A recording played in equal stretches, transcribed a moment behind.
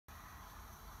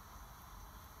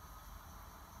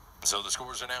So the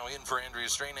scores are now in for Andrea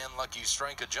Strain and Lucky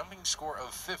Strike, a jumping score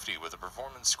of 50 with a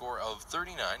performance score of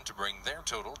 39 to bring their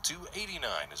total to 89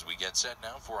 as we get set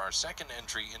now for our second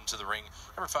entry into the ring,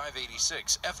 number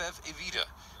 586, FF Evita,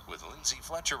 with Lindsay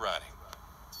Fletcher riding.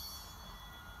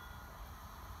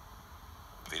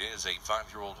 Evita is a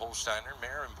 5-year-old Holsteiner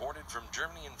mare imported from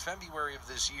Germany in February of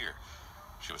this year.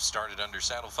 She was started under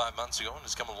saddle 5 months ago and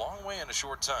has come a long way in a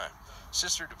short time.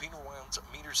 Sister to Peter Wild's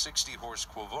meter 60 horse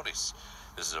Quovotis.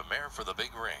 This is a mare for the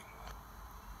big ring.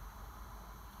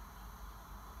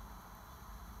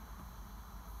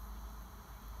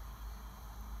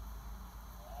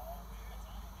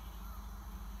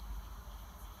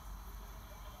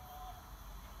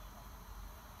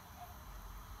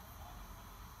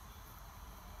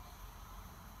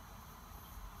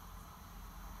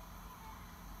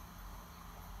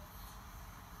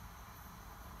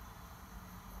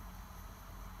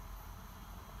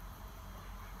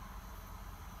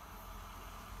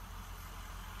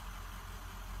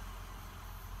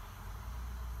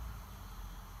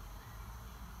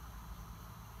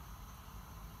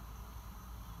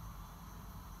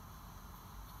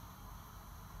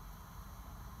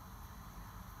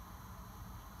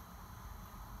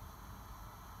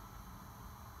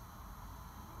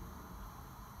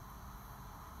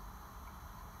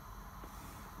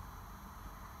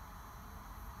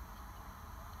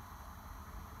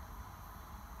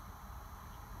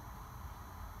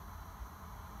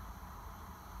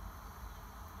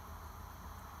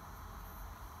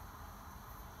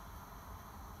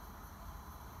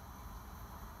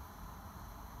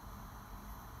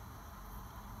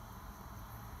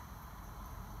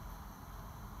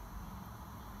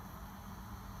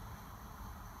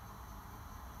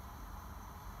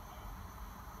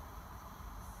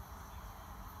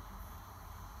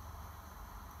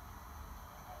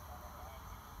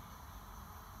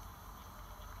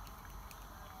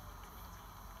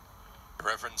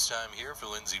 Reference time here for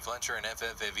Lindsay Fletcher and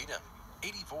FF Evita,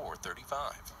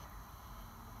 84:35.